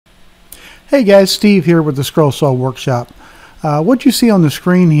Hey guys, Steve here with the Scroll Saw Workshop. What you see on the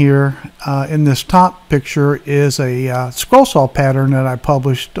screen here in this top picture is a scroll saw pattern that I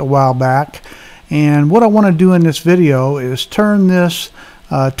published a while back. And what I want to do in this video is turn this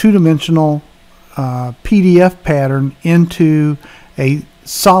two-dimensional PDF pattern into a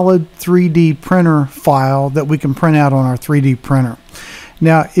solid 3D printer file that we can print out on our 3D printer.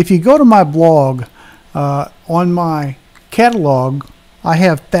 Now, if you go to my blog, on my catalog, I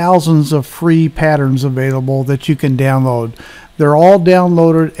have thousands of free patterns available that you can download. They're all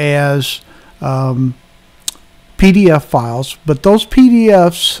downloaded as PDF files, but those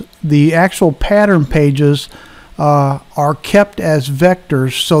PDFs, the actual pattern pages, are kept as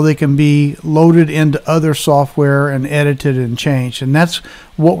vectors so they can be loaded into other software and edited and changed. And that's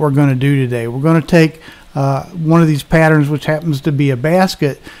what we're going to do today. We're going to take one of these patterns, which happens to be a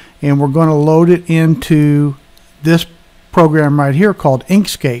basket, and we're going to load it into this program right here called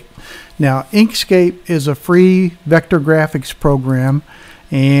Inkscape. Now, Inkscape is a free vector graphics program,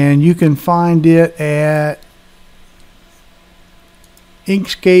 and you can find it at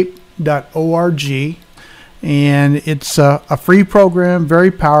inkscape.org, and it's a free program,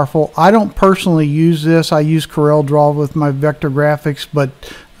 very powerful. I don't personally use this. I use CorelDRAW with my vector graphics, but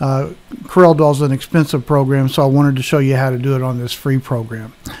CorelDRAW is an expensive program, so I wanted to show you how to do it on this free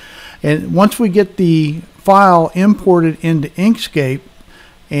program. And once we get the file imported into Inkscape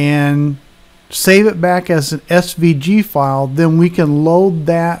and save it back as an SVG file, then we can load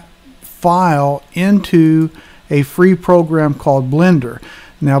that file into a free program called Blender.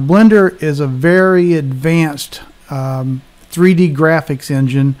 Now, Blender is a very advanced 3D graphics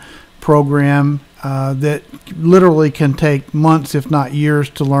engine program that literally can take months, if not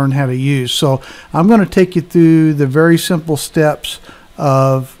years, to learn how to use. So I'm going to take you through the very simple steps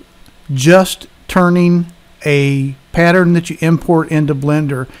of just turning a pattern that you import into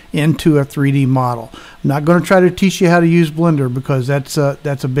Blender into a 3D model. I'm not going to try to teach you how to use Blender because that's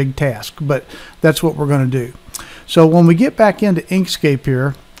a big task, but that's what we're going to do. So when we get back into Inkscape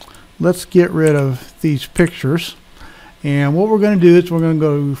here, let's get rid of these pictures. And what we're going to do is we're going to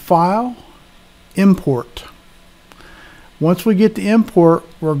go to File, Import. Once we get to Import,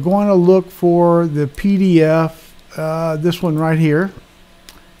 we're going to look for the PDF, this one right here,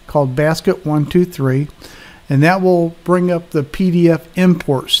 called Basket 123, and that will bring up the PDF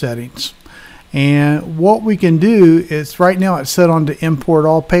import settings. And what we can do is, right now it's set on to import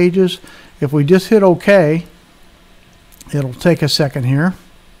all pages. If we just hit OK, it'll take a second here.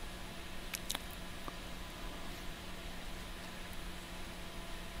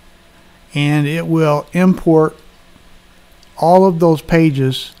 And it will import all of those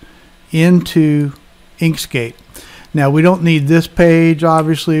pages into Inkscape. Now, we don't need this page,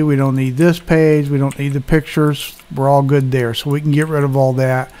 obviously. We don't need this page. We don't need the pictures. We're all good there. So we can get rid of all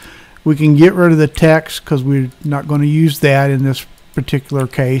that. We can get rid of the text because we're not going to use that in this particular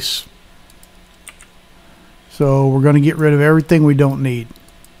case. So we're going to get rid of everything we don't need.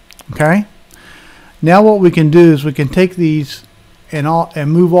 Okay? Now what we can do is we can take these and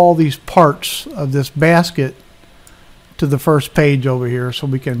move all these parts of this basket to the first page over here so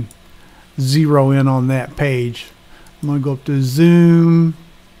we can zero in on that page. I'm going to go up to zoom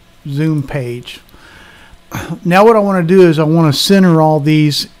page. Now what I want to do is I want to center all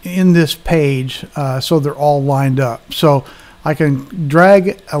these in this page so they're all lined up. So I can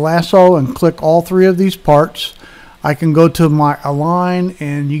drag a lasso and click all three of these parts. I can go to my align,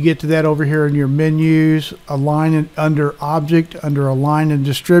 and you get to that over here in your menus. Align it under object, under align and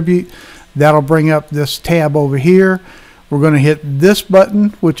distribute. That'll bring up this tab over here. We're going to hit this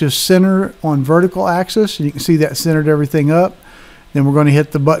button, which is center on vertical axis. You can see that centered everything up. Then we're going to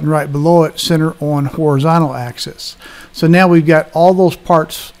hit the button right below it, center on horizontal axis. So now we've got all those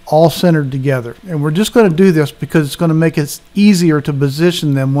parts all centered together. And we're just going to do this because it's going to make it easier to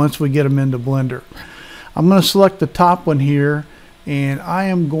position them once we get them into Blender. I'm going to select the top one here, and I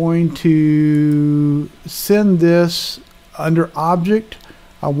am going to send this under object.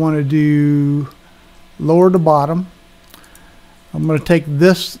 I want to do lower to bottom. I'm going to take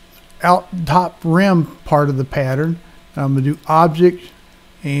this out top rim part of the pattern. I'm going to do object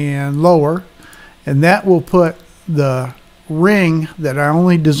and lower, and that will put the ring that I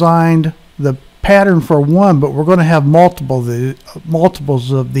only designed the pattern for one, but we're going to have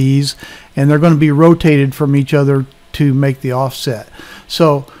multiples of these, and they're going to be rotated from each other to make the offset.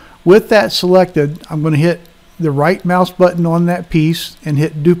 So with that selected, I'm going to hit the right mouse button on that piece and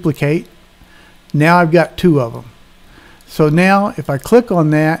hit duplicate. Now I've got two of them. So now if I click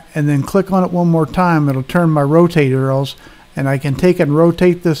on that and then click on it one more time, it'll turn my rotate arrows, and I can take and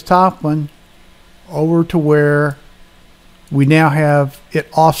rotate this top one over to where we now have it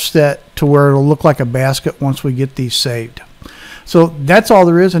offset to where it'll look like a basket once we get these saved. So that's all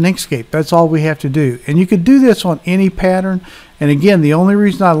there is in Inkscape. That's all we have to do. And you could do this on any pattern. And again, the only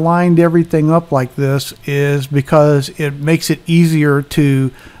reason I lined everything up like this is because it makes it easier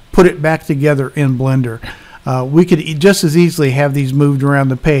to put it back together in Blender. We could just as easily have these moved around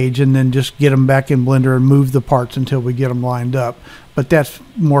the page and then just get them back in Blender and move the parts until we get them lined up. But that's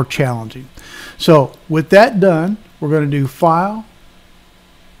more challenging. So with that done, we're going to do File,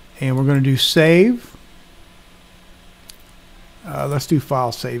 and we're going to do Save. Let's do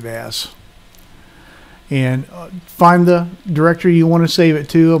File, Save As. And find the directory you want to save it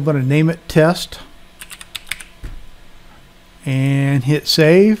to. I'm going to name it Test. And hit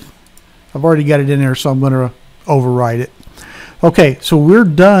Save. I've already got it in there, so I'm going to overwrite it. Okay, so we're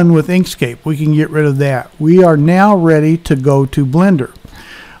done with Inkscape. We can get rid of that. We are now ready to go to Blender.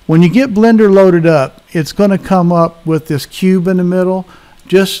 When you get Blender loaded up, it's going to come up with this cube in the middle.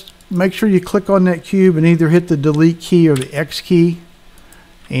 Just make sure you click on that cube and either hit the delete key or the X key,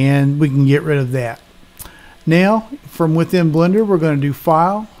 and we can get rid of that. Now, from within Blender, we're going to do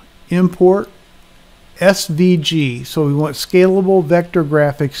File, Import, SVG. So we want Scalable Vector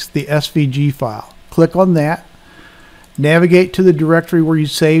Graphics, the SVG file. Click on that. Navigate to the directory where you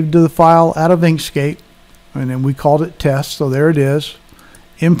saved the file out of Inkscape, and then we called it Test, so there it is.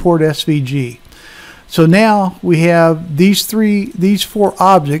 Import SVG. So now we have these four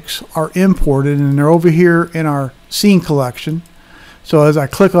objects are imported, and they're over here in our scene collection. So as I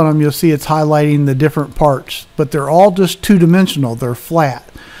click on them, you'll see it's highlighting the different parts, but they're all just two-dimensional. They're flat.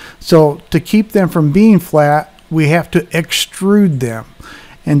 So to keep them from being flat, we have to extrude them.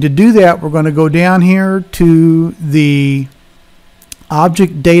 And to do that, we're going to go down here to the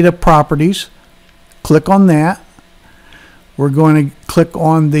Object Data Properties. Click on that. We're going to click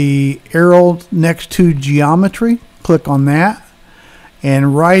on the arrow next to Geometry. Click on that.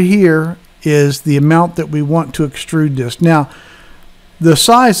 And right here is the amount that we want to extrude this. Now, the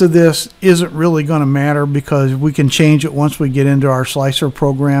size of this isn't really going to matter because we can change it once we get into our slicer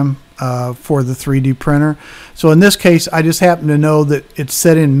program for the 3D printer. So in this case, I just happen to know that it's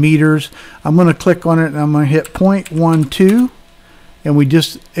set in meters. I'm going to click on it and I'm going to hit 0.12, and we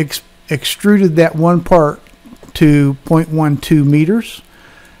just extruded that one part to 0.12 meters.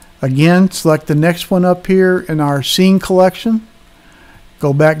 Again, select the next one up here in our scene collection.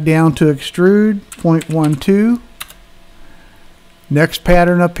 Go back down to extrude, 0.12. Next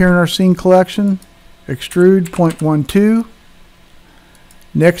pattern up here in our scene collection, extrude, 0.12.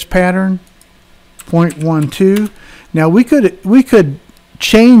 Next pattern, 0.12. Now we could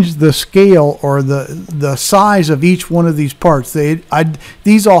change the scale or the size of each one of these parts.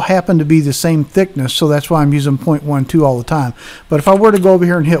 These all happen to be the same thickness, so that's why I'm using 0.12 all the time. But if I were to go over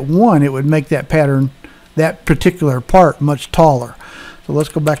here and hit 1, it would make that pattern, that particular part, much taller. So let's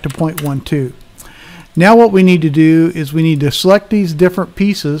go back to 0.12. Now what we need to do is we need to select these different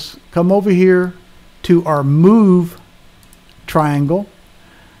pieces, come over here to our Move triangle.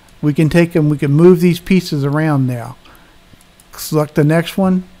 We can take them, we can move these pieces around now. Select the next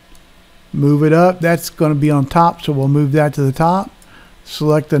one, move it up. That's going to be on top, so we'll move that to the top.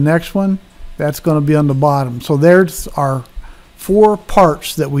 Select the next one, that's going to be on the bottom. So there's our 4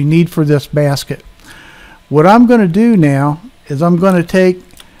 parts that we need for this basket. What I'm going to do now is I'm going to take,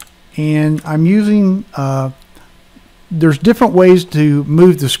 and I'm using, there's different ways to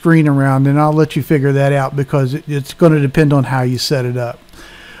move the screen around, and I'll let you figure that out because it's going to depend on how you set it up.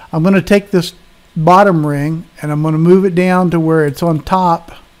 I'm going to take this bottom ring and I'm going to move it down to where it's on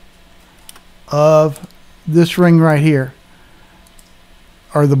top of this ring right here,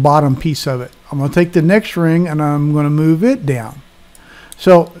 or the bottom piece of it. I'm going to take the next ring and I'm going to move it down.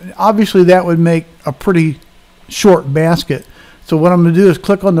 So obviously that would make a pretty short basket. So what I'm going to do is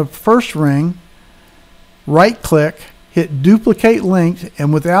click on the first ring, right click, hit duplicate link,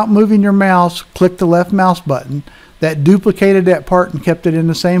 and without moving your mouse, click the left mouse button. That duplicated that part and kept it in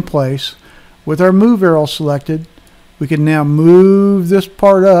the same place. With our move arrow selected, we can now move this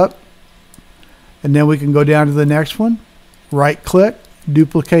part up, and then we can go down to the next one, right click,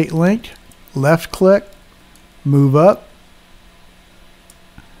 duplicate link, left click, move up.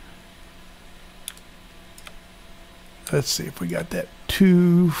 Let's see if we got that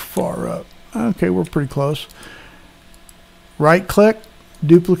too far up. Okay, we're pretty close. Right click,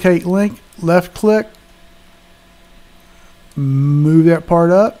 duplicate link, left click, move that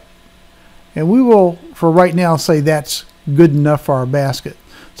part up. And we will, for right now, say that's good enough for our basket.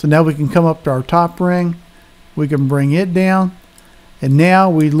 So now we can come up to our top ring. We can bring it down. And now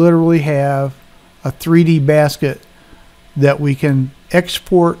we literally have a 3D basket that we can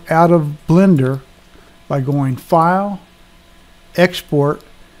export out of Blender by going File, export,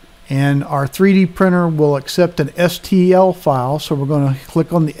 and our 3D printer will accept an STL file. So we're going to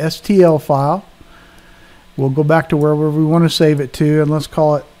click on the STL file. We'll go back to wherever we want to save it to, and let's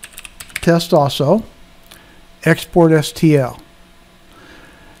call it test also. Export STL.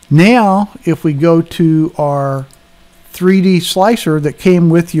 Now, if we go to our 3D slicer that came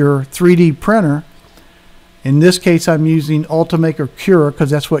with your 3D printer, in this case I'm using Ultimaker Cura because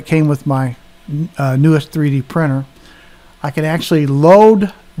that's what came with my newest 3D printer. I can actually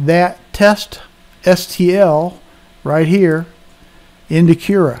load that test STL right here into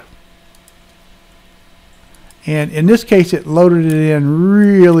Cura. And in this case it loaded it in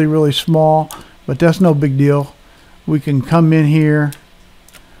really small, but that's no big deal. We can come in here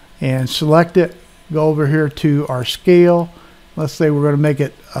and select it, go over here to our scale. Let's say we're going to make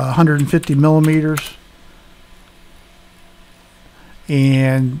it 150 millimeters.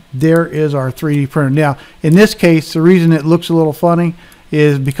 And there is our 3D printer. Now, in this case, the reason it looks a little funny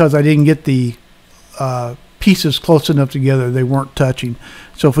is because I didn't get the pieces close enough together. They weren't touching.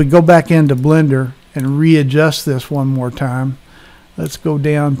 So if we go back into Blender and readjust this one more time, let's go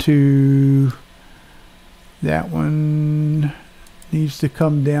down to that one. Needs to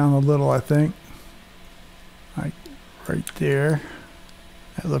come down a little, I think. Right there.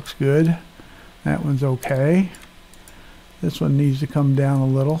 That looks good. That one's okay. This one needs to come down a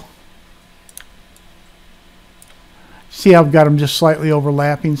little. See how I've got them just slightly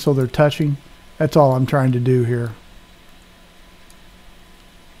overlapping so they're touching? That's all I'm trying to do here.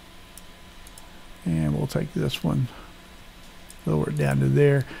 And we'll take this one, lower it down to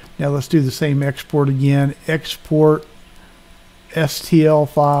there. Now let's do the same export again. Export STL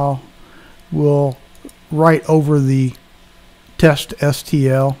file. We'll write over the test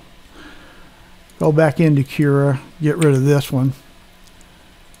STL. Go back into Cura, get rid of this one,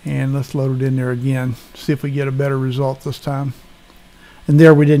 and let's load it in there again. See if we get a better result this time. And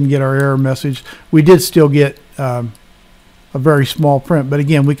there we didn't get our error message. We did still get a very small print, but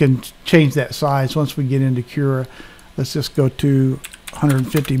again we can change that size once we get into Cura. Let's just go to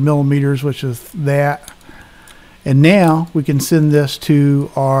 150 millimeters, which is that. And now we can send this to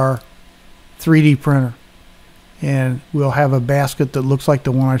our 3D printer, and we'll have a basket that looks like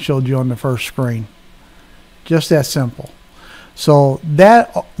the one I showed you on the first screen. Just that simple. So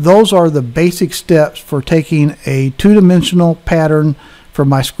those are the basic steps for taking a two-dimensional pattern from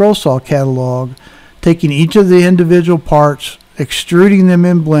my scroll saw catalog, taking each of the individual parts, extruding them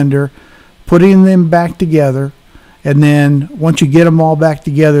in Blender, putting them back together, and then once you get them all back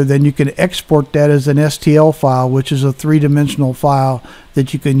together, then you can export that as an STL file, which is a three-dimensional file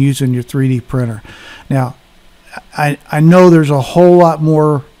that you can use in your 3D printer. Now, I know there's a whole lot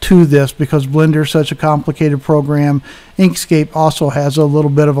more to this because Blender is such a complicated program. Inkscape also has a little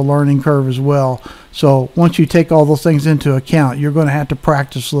bit of a learning curve as well. So once you take all those things into account, you're going to have to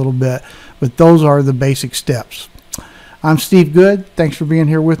practice a little bit, but those are the basic steps. I'm Steve Good. Thanks for being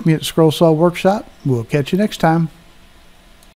here with me at the Scroll Saw Workshop. We'll catch you next time.